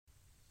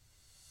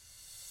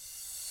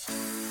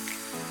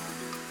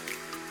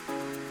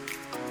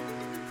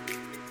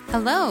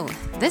Hello,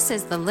 this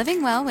is the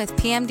Living Well with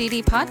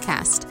PMDD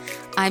podcast.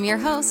 I'm your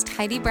host,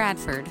 Heidi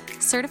Bradford,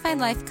 certified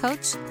life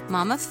coach,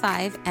 mom of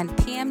 5, and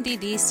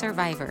PMDD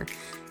survivor.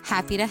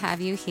 Happy to have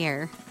you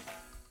here.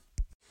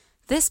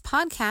 This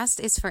podcast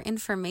is for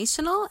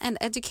informational and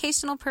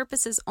educational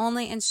purposes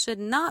only and should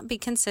not be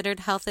considered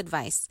health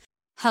advice.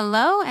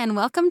 Hello, and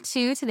welcome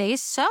to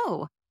today's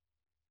show.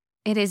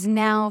 It is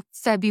now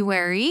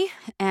February,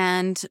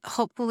 and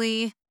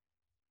hopefully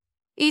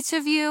each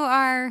of you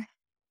are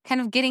kind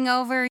of getting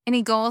over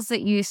any goals that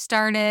you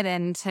started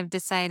and have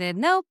decided,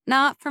 nope,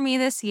 not for me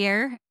this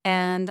year.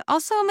 And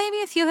also maybe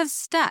if you have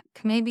stuck,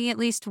 maybe at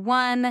least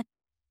one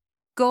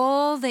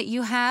goal that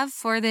you have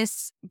for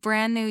this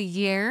brand new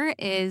year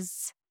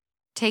is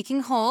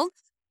taking hold.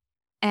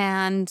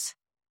 And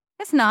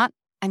if not,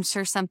 I'm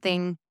sure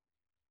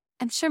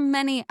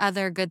many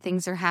other good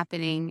things are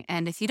happening.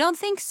 And if you don't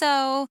think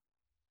so,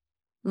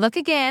 look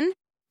again,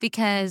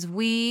 because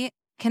we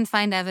can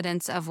find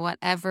evidence of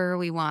whatever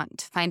we want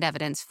to find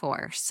evidence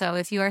for. So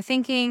if you are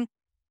thinking,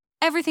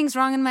 everything's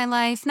wrong in my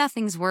life,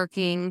 nothing's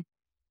working,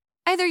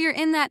 either you're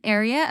in that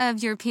area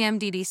of your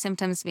PMDD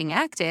symptoms being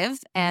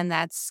active, and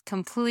that's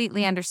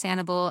completely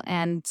understandable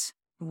and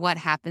what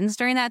happens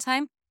during that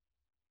time,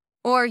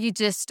 or you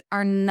just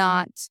are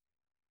not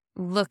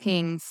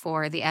looking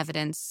for the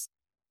evidence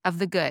of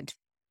the good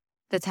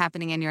that's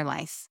happening in your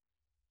life.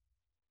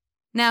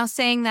 Now,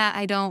 saying that,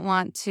 I don't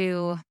want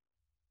to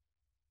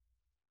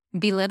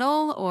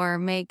belittle or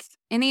make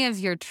any of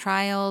your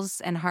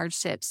trials and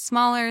hardships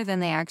smaller than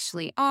they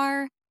actually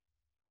are,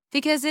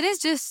 because it is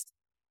just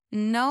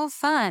no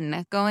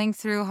fun going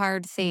through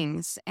hard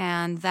things.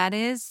 And that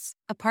is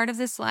a part of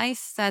this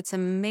life. That's a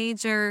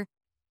major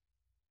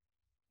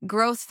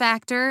growth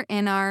factor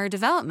in our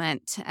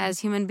development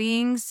as human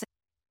beings.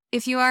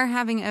 If you are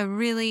having a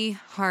really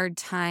hard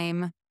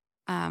time,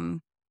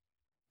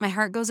 my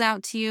heart goes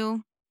out to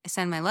you. I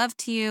send my love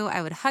to you.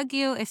 I would hug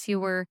you if you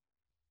were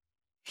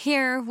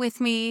here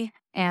with me.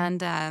 And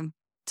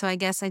so I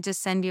guess I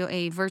just send you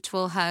a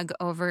virtual hug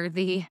over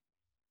the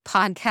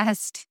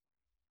podcast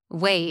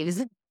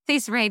waves,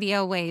 these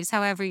radio waves,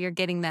 however you're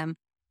getting them.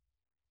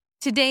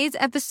 Today's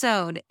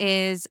episode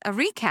is a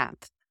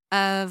recap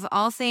of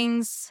all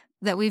things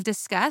that we've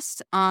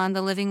discussed on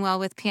the Living Well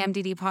with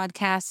PMDD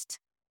podcast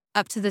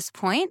up to this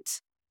point.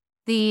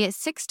 The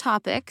 6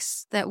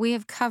 topics that we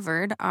have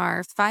covered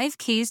are 5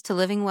 keys to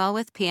living well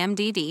with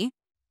PMDD.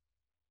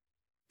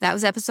 That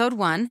was episode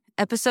 1.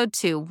 Episode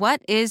 2,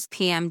 what is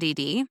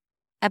PMDD?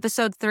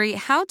 Episode 3,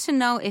 how to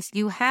know if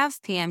you have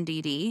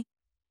PMDD.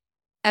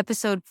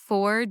 Episode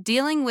 4,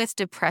 dealing with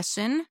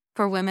depression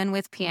for women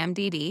with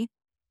PMDD.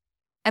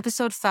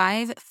 Episode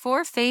 5,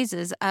 4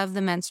 phases of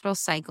the menstrual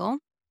cycle.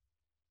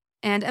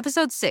 And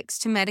episode 6,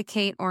 to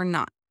medicate or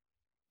not.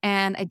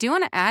 And I do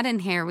want to add in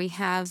here, we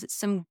have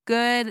some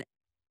good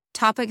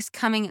topics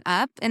coming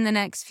up in the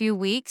next few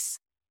weeks.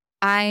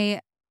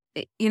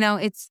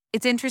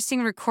 It's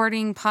interesting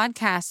recording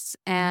podcasts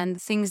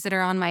and things that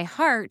are on my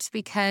heart,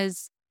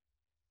 because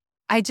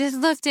I just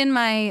looked in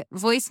my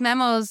voice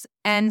memos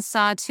and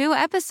saw 2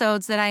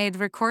 episodes that I had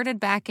recorded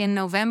back in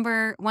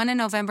November, one in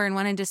November and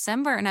one in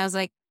December. And I was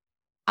like,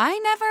 I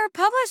never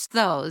published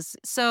those.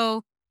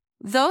 So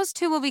those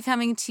 2 will be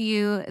coming to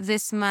you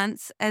this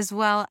month, as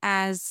well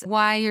as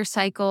why your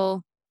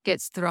cycle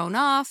gets thrown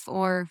off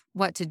or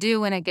what to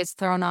do when it gets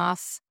thrown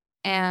off.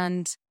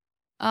 And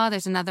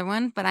there's another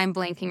one, but I'm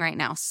blanking right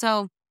now.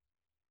 So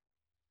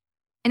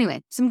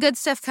anyway, some good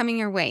stuff coming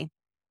your way.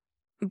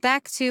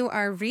 Back to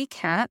our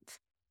recap.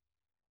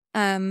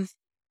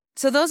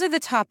 So those are the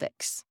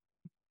topics.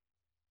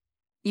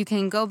 You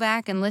can go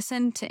back and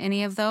listen to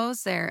any of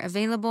those. They're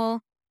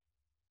available.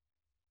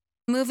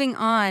 Moving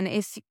on,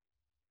 if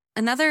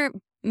another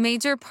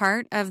major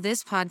part of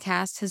this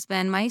podcast has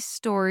been my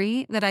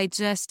story that I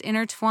just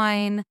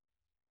intertwine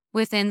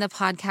within the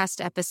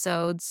podcast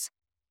episodes.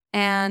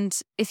 And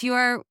if you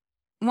are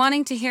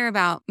wanting to hear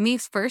about me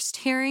first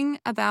hearing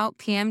about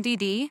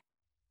PMDD,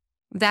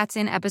 that's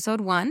in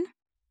episode 1.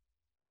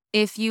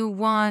 If you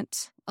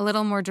want a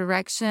little more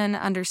direction,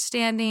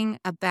 understanding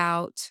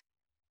about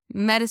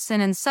medicine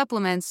and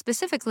supplements,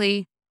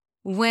 specifically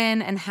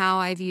when and how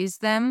I've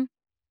used them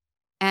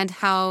and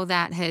how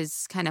that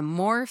has kind of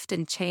morphed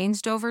and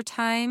changed over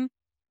time,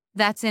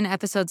 that's in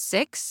episode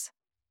 6.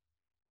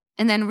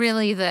 And then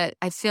really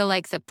I feel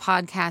like the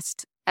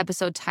podcast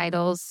episode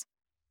titles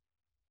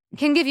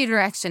can give you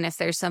direction if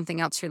there's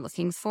something else you're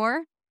looking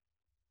for.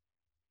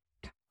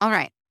 All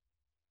right.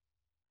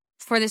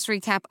 For this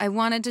recap, I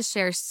wanted to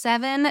share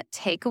 7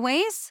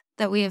 takeaways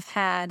that we have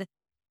had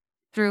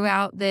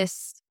throughout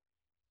this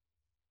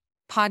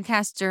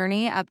podcast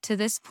journey up to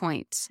this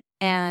point.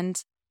 And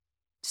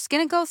just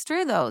going to go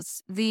through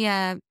those.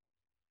 The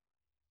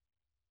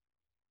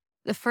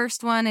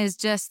first one is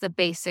just the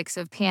basics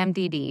of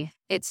PMDD.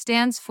 It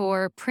stands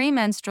for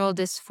premenstrual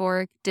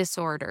dysphoric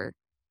disorder.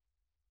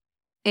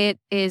 It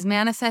is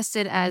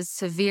manifested as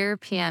severe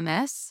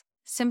PMS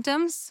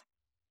symptoms.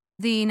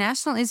 The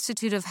National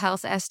Institute of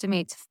Health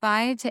estimates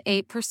 5 to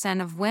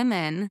 8% of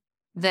women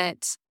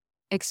that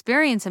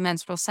experience a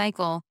menstrual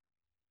cycle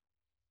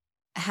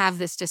have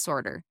this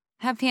disorder,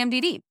 have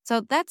PMDD.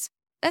 So that's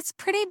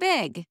pretty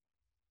big.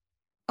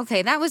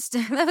 Okay, that was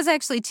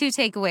actually 2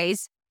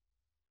 takeaways.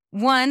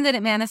 1, that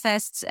it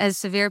manifests as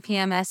severe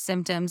PMS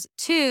symptoms.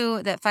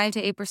 2, that 5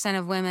 to 8%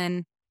 of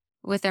women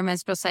with their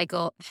menstrual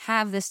cycle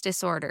have this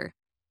disorder.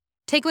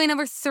 Takeaway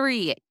number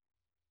 3,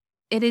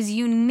 it is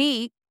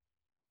unique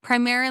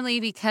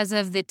primarily because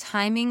of the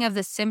timing of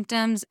the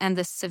symptoms and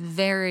the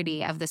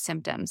severity of the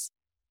symptoms.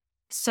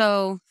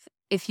 So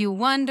if you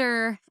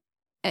wonder,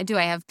 do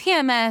I have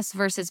PMS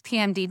versus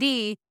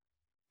PMDD?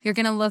 You're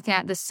going to look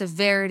at the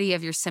severity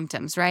of your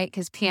symptoms, right?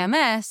 Because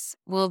PMS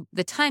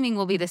the timing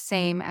will be the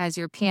same as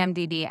your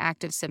PMDD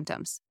active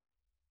symptoms.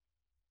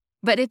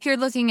 But if you're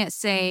looking at,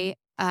 say,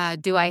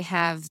 do I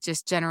have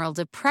just general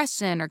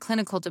depression or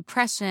clinical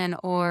depression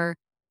or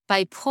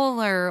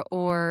bipolar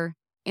or,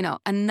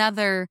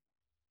 another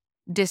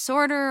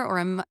disorder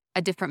or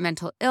a different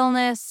mental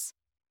illness,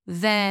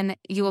 then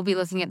you will be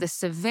looking at the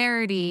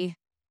severity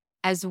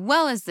as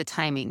well as the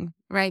timing,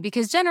 right?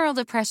 Because general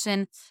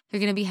depression,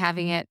 you're going to be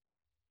having it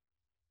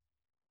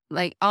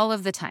like all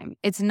of the time.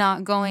 It's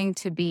not going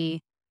to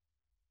be,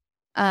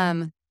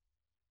 it's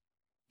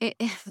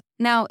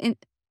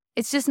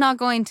just not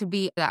going to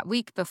be that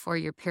week before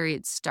your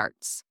period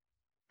starts.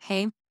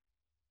 Okay.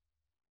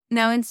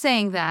 Now, in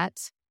saying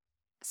that,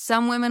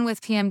 some women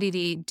with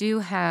PMDD do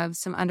have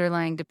some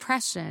underlying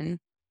depression,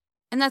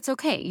 and that's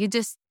okay. You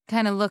just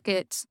kind of look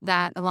at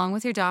that along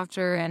with your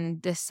doctor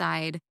and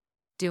decide,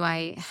 do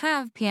I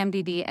have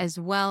PMDD as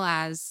well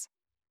as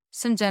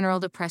some general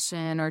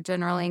depression or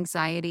general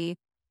anxiety?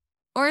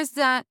 Or is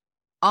that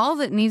all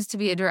that needs to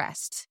be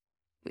addressed?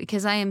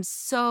 Because I am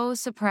so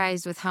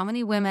surprised with how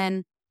many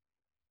women,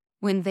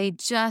 when they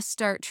just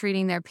start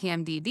treating their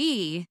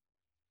PMDD,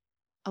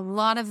 a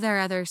lot of their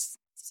other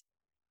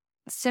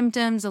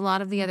symptoms, a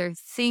lot of the other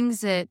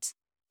things that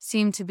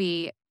seem to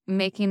be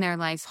making their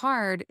life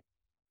hard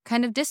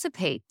kind of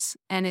dissipate.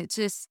 And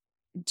it's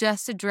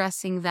just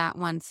addressing that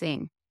one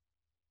thing.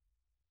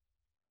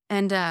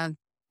 And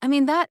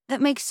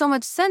that makes so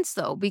much sense,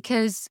 though,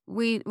 because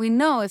we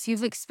know if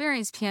you've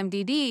experienced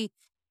PMDD,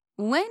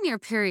 when your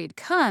period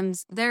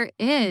comes, there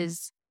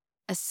is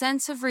a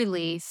sense of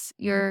relief.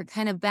 You're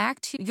kind of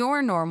back to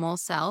your normal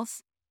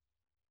self,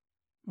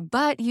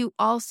 but you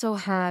also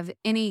have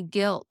any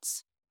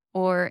guilt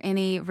or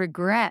any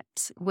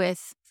regret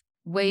with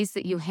ways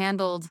that you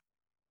handled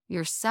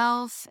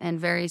yourself and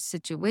various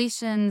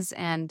situations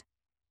and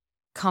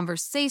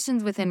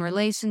conversations within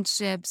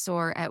relationships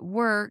or at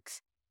work.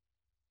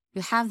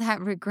 You have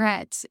that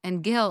regret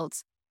and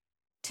guilt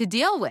to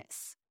deal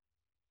with.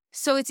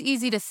 So it's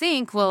easy to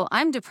think, well,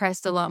 I'm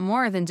depressed a lot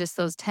more than just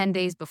those 10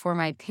 days before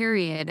my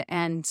period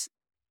and,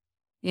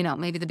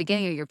 maybe the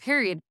beginning of your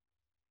period.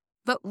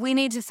 But we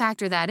need to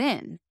factor that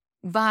in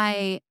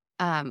by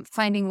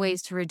finding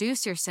ways to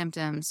reduce your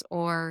symptoms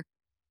or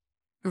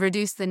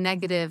reduce the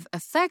negative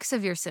effects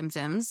of your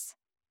symptoms.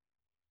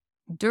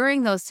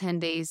 During those 10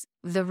 days,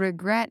 the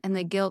regret and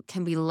the guilt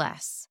can be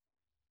less.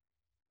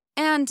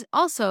 And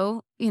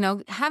also,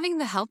 having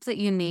the help that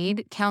you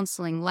need,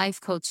 counseling, life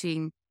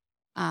coaching,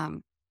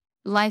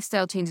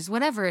 lifestyle changes,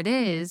 whatever it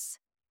is,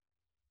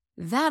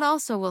 that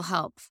also will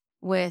help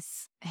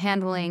with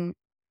handling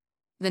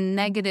the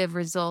negative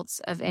results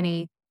of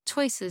any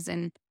choices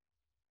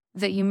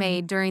that you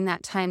made during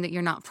that time that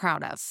you're not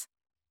proud of.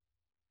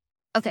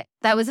 Okay,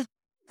 that was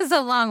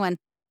a long one.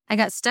 I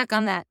got stuck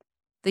on that,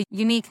 the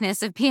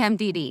uniqueness of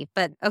PMDD.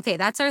 But okay,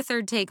 that's our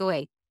 3rd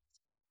takeaway.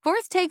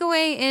 4th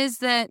takeaway is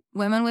that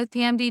women with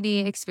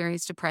PMDD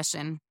experience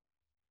depression.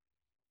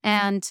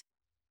 And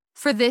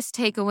for this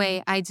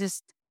takeaway, I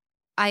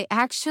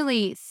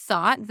actually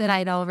thought that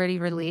I'd already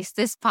released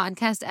this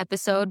podcast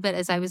episode, but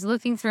as I was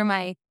looking through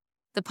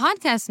the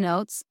podcast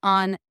notes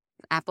on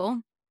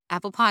Apple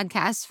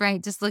Podcasts,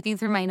 right, just looking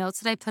through my notes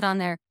that I put on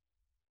there,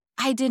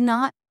 I did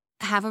not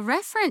have a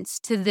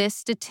reference to this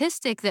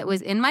statistic that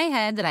was in my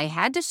head that I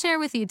had to share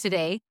with you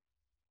today.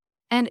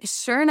 And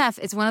sure enough,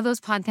 it's one of those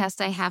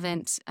podcasts I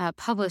haven't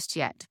published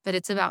yet, but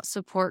it's about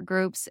support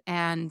groups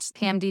and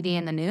PMDD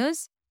in the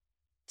news.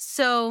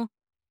 So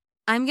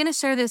I'm going to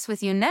share this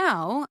with you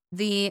now.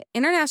 The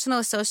International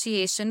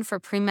Association for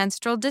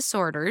Premenstrual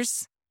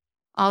Disorders,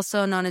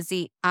 also known as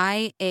the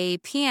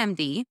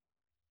IAPMD,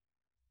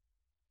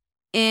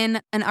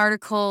 in an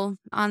article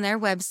on their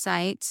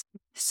website,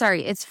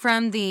 it's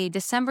from the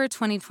December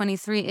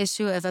 2023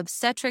 issue of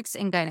Obstetrics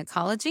and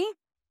Gynecology.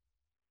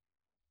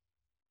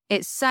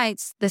 It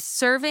cites the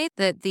survey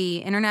that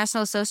the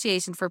International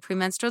Association for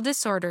Premenstrual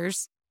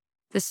Disorders,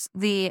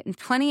 the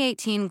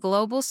 2018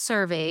 Global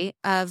Survey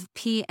of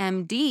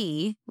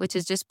PMD, which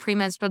is just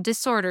premenstrual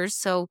disorders,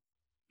 so,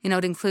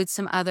 it includes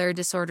some other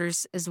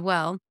disorders as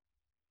well,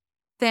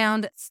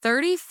 found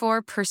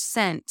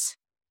 34%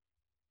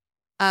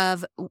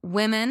 of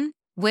women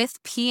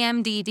with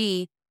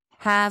PMDD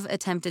have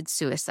attempted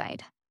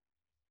suicide.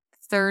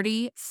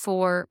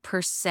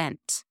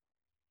 34%.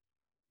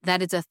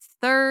 That is a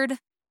third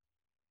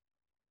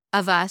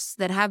of us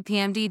that have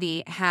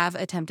PMDD have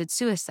attempted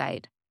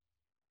suicide.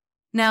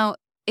 Now,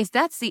 if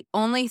that's the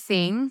only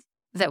thing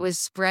that was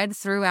spread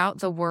throughout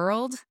the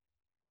world,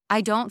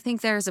 I don't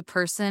think there's a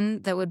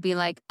person that would be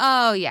like,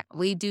 oh yeah,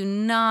 we do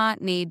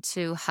not need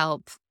to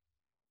help.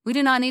 We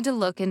do not need to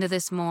look into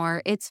this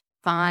more. It's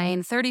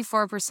fine.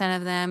 34%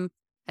 of them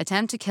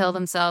attempt to kill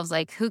themselves.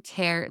 Like, who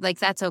cares? Like,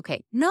 that's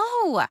okay.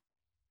 No.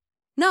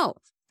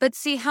 But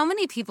see, how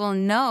many people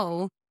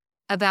know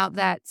about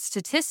that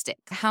statistic?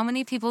 How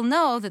many people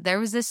know that there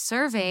was this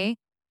survey?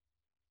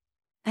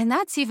 And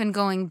that's even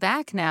going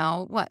back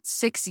now,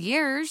 6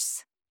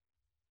 years?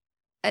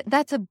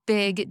 That's a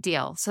big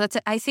deal. So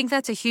I think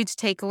that's a huge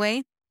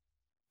takeaway.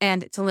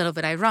 And it's a little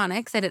bit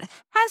ironic that it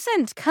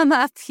hasn't come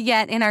up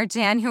yet in our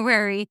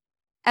January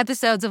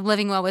episodes of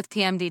Living Well with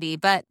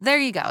PMDD. But there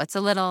you go. It's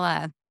a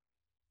little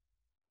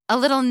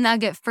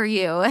nugget for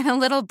you and a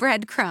little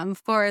breadcrumb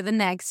for the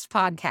next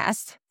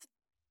podcast.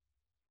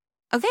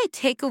 Okay,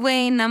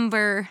 takeaway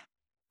number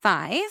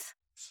 5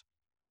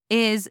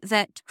 is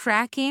that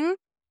tracking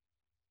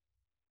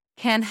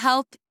can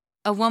help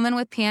a woman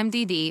with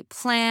PMDD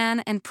plan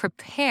and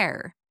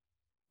prepare,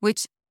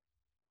 which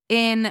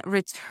in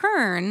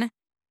return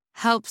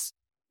helps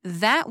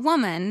that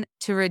woman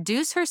to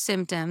reduce her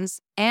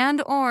symptoms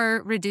and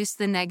or reduce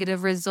the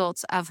negative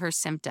results of her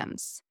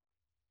symptoms.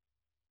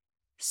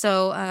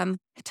 So I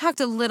talked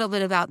a little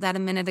bit about that a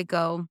minute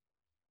ago,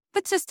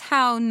 but just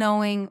how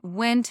knowing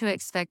when to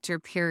expect your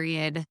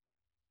period,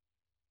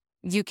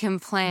 you can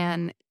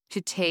plan to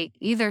take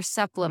either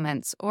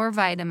supplements or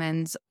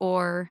vitamins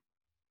or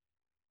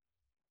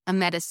a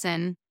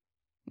medicine,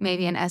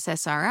 maybe an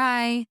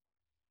SSRI,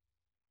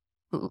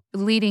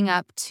 leading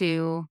up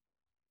to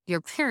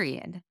your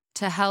period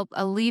to help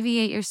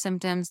alleviate your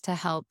symptoms, to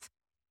help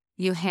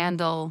you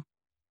handle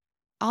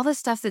all the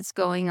stuff that's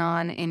going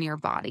on in your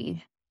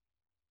body.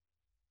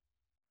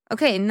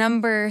 Okay,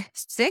 number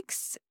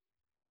 6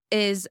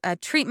 is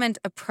treatment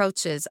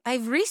approaches.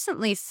 I've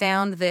recently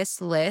found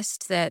this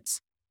list that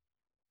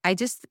I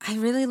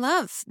really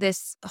love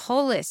this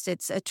whole list.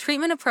 It's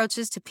treatment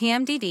approaches to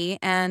PMDD,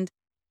 and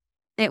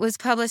it was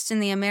published in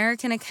the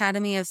American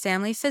Academy of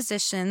Family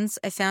Physicians.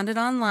 I found it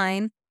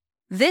online.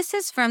 This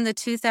is from the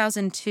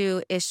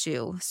 2002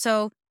 issue.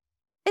 So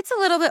it's a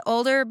little bit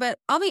older, but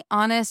I'll be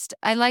honest,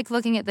 I like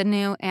looking at the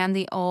new and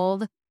the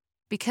old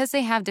because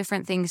they have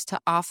different things to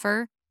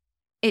offer.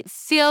 It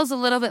feels a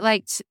little bit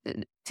like,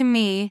 to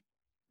me,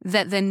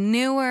 that the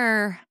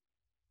newer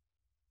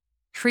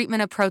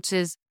treatment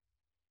approaches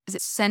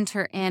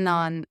center in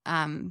on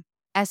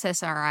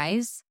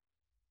SSRIs,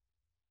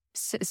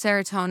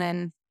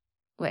 serotonin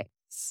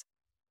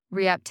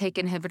reuptake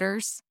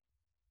inhibitors.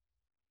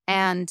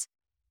 And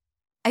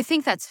I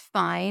think that's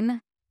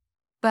fine,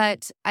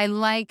 but I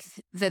like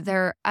that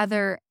there are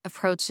other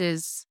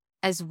approaches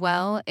as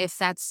well if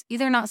that's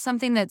either not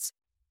something that's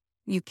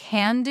you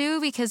can do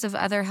because of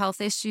other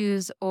health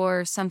issues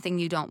or something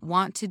you don't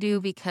want to do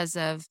because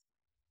of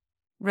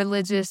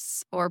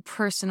religious or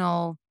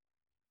personal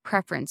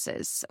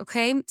preferences.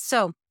 Okay,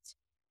 so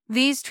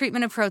these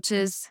treatment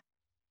approaches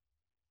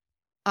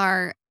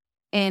are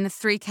in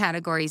 3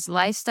 categories: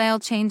 lifestyle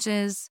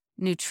changes,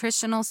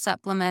 nutritional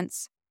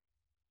supplements,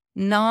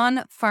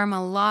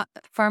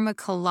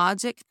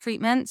 non-pharmacologic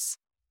treatments,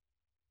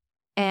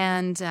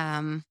 and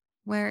and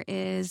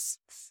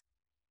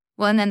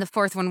then the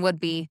 4th one would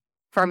be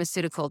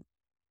pharmaceutical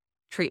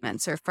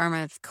treatments or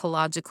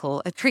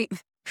pharmacological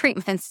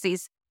treatments. I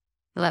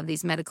love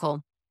these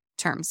medical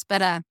terms.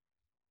 But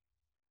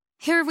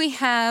here we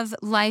have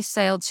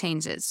lifestyle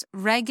changes: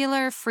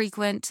 regular,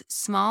 frequent,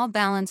 small,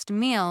 balanced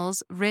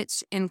meals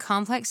rich in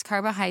complex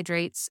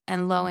carbohydrates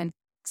and low in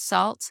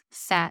salt,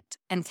 fat,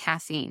 and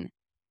caffeine.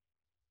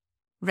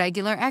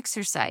 Regular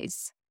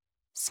exercise,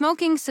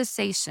 smoking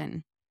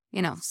cessation,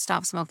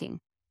 stop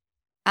smoking,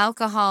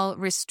 alcohol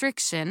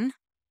restriction,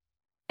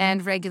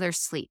 and regular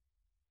sleep.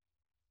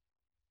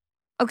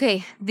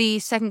 Okay, the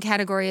second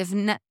category of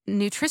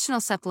nutritional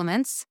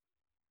supplements.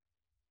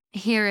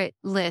 Here it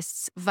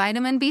lists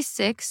vitamin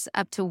B6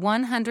 up to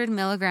 100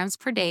 milligrams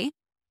per day,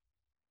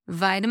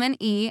 vitamin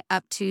E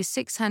up to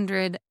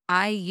 600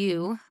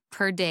 IU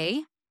per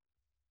day,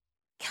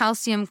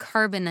 calcium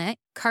carbonate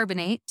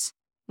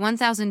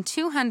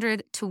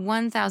 1,200 to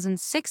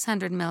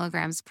 1,600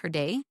 milligrams per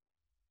day,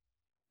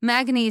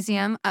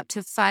 magnesium up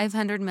to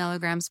 500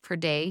 milligrams per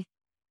day,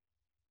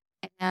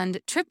 and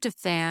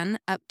tryptophan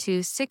up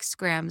to 6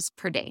 grams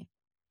per day.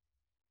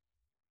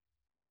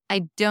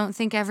 I don't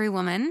think every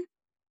woman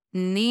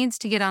needs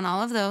to get on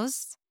all of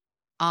those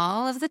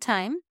all of the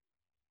time,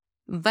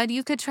 but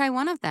you could try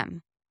one of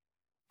them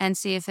and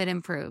see if it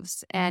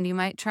improves. And you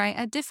might try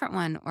a different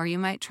one, or you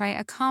might try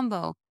a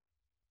combo.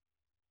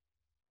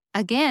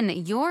 Again,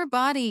 your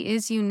body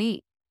is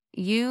unique.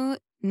 You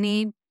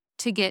need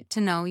to get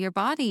to know your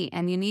body,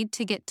 and you need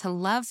to get to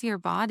love your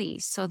body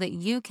so that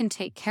you can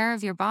take care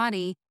of your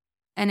body,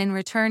 and in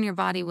return, your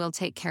body will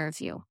take care of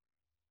you.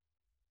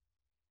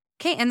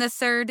 Okay, and the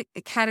third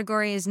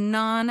category is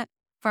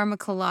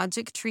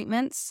non-pharmacologic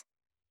treatments: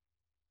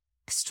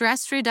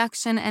 stress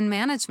reduction and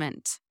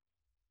management,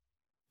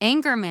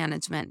 anger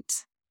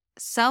management,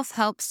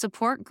 self-help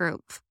support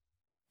group,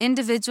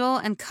 individual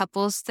and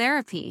couples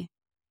therapy,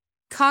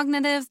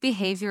 cognitive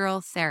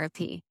behavioral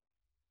therapy,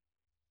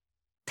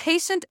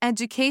 patient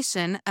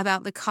education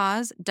about the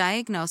cause,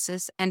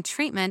 diagnosis, and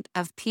treatment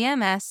of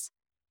PMS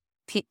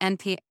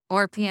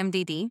or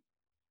PMDD,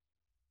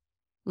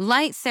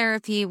 light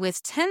therapy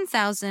with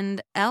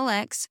 10,000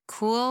 LX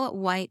cool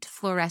white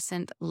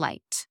fluorescent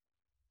light.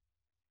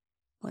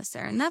 Was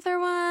there another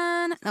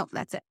one? No,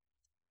 that's it.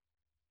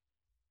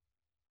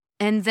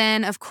 And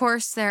then, of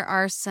course, there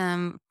are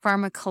some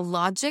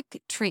pharmacologic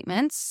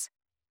treatments,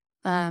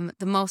 the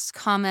most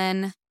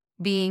common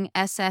being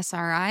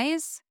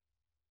SSRIs,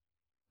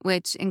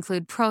 which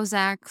include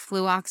Prozac,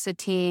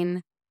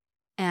 fluoxetine,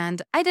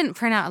 and I didn't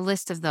print out a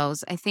list of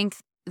those. I think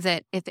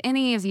that if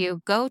any of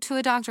you go to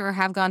a doctor or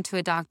have gone to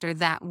a doctor,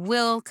 that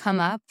will come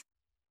up.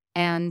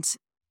 And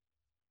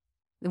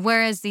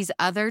whereas these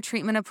other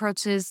treatment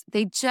approaches,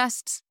 they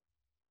just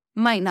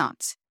might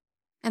not.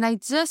 And I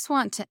just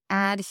want to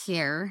add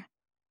here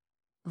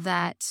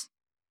that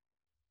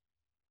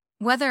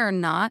whether or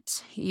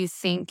not you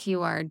think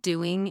you are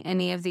doing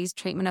any of these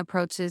treatment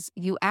approaches,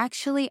 you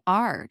actually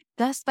are,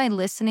 just by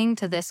listening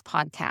to this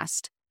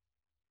podcast.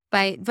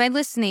 By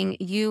listening,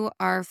 you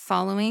are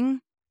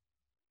following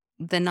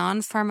the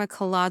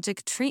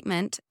non-pharmacologic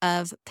treatment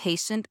of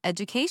patient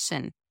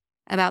education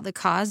about the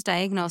cause,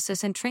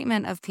 diagnosis, and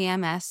treatment of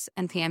PMS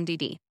and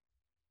PMDD.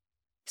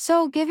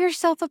 So give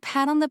yourself a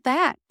pat on the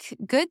back.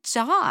 Good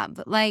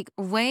job.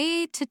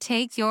 Way to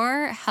take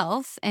your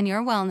health and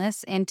your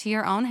wellness into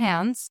your own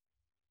hands.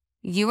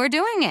 You are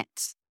doing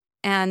it.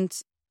 And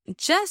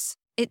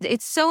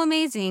it's so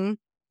amazing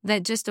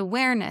that just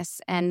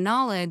awareness and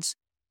knowledge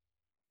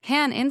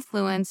can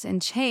influence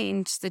and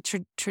change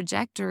the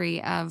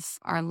trajectory of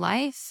our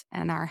life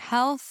and our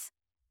health.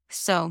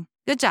 So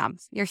good job.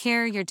 You're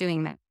here. You're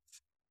doing that.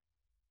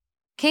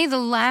 Okay, the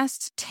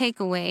last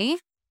takeaway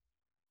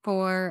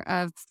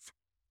of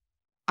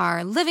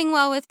our Living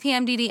Well with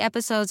PMDD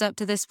episodes up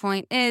to this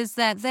point is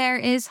that there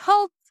is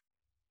hope.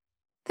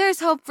 There's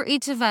hope for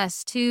each of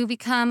us to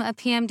become a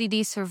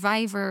PMDD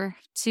survivor,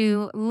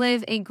 to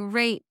live a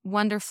great,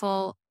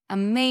 wonderful,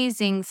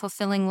 amazing,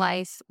 fulfilling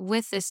life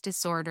with this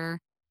disorder.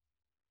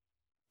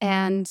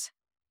 And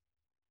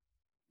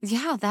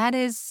yeah, that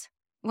is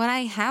what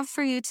I have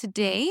for you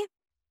today.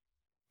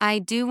 I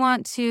do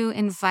want to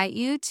invite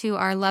you to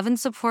our Love and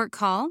Support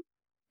call.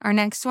 Our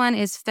next one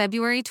is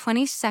February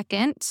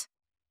 22nd,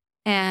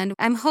 and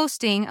I'm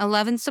hosting a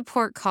Love and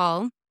Support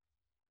call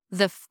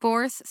the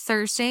fourth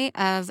Thursday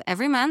of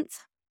every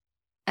month,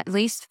 at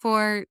least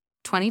for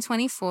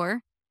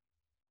 2024.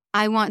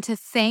 I want to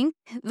thank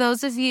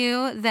those of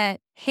you that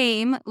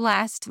came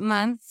last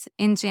month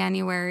in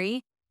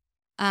January.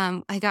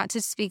 I got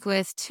to speak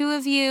with two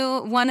of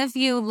you, one of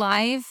you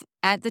live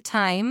at the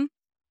time,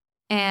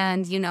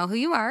 and you know who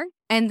you are.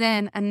 And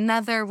then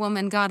another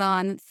woman got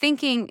on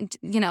thinking,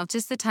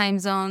 just the time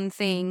zone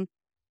thing.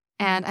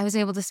 And I was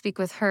able to speak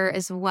with her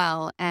as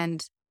well.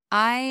 And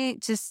I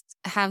just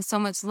have so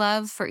much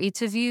love for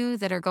each of you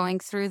that are going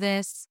through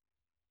this.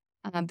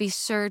 Be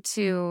sure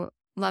to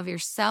love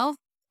yourself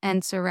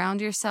and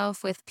surround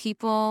yourself with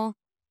people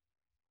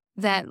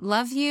that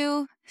love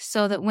you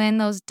so that when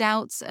those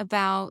doubts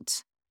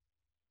about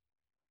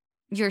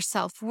your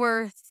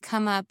self-worth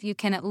come up, you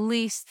can at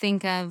least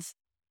think of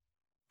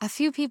a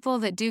few people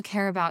that do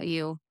care about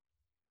you.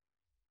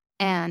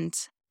 And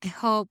I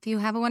hope you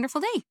have a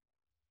wonderful day.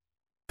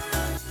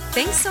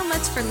 Thanks so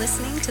much for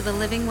listening to the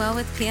Living Well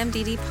with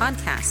PMDD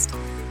podcast.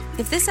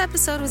 If this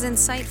episode was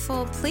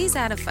insightful, please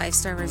add a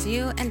 5-star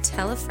review and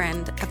tell a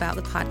friend about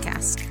the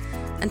podcast.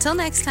 Until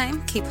next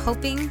time, keep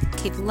hoping,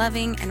 keep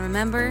loving, and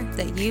remember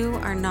that you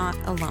are not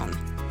alone.